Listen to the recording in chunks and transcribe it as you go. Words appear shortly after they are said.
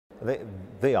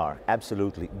They are,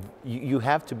 absolutely. You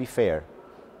have to be fair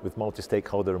with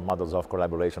multi-stakeholder models of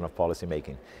collaboration of policy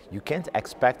making. You can't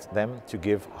expect them to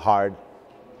give hard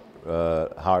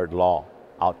law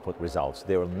output results.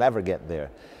 They will never get there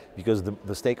because the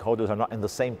stakeholders are not in the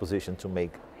same position to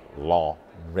make law,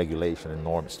 regulation and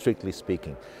norms, strictly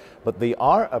speaking. But they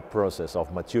are a process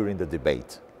of maturing the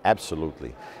debate,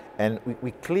 absolutely. And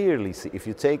we clearly see, if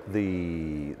you take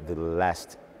the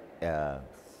last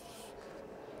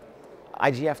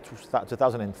IGF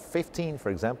 2015, for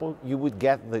example, you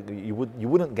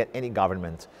wouldn't get any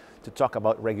government to talk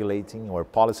about regulating or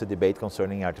policy debate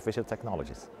concerning artificial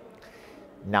technologies.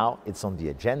 Now it's on the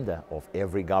agenda of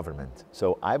every government.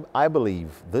 So I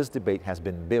believe this debate has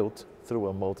been built through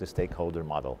a multi-stakeholder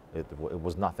model. It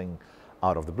was nothing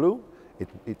out of the blue.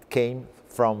 It came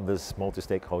from this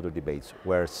multi-stakeholder debates,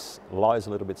 where law is a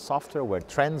little bit softer, where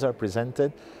trends are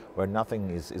presented, where nothing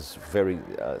is very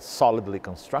solidly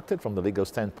constructed from the legal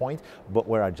standpoint, but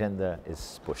where agenda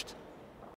is pushed.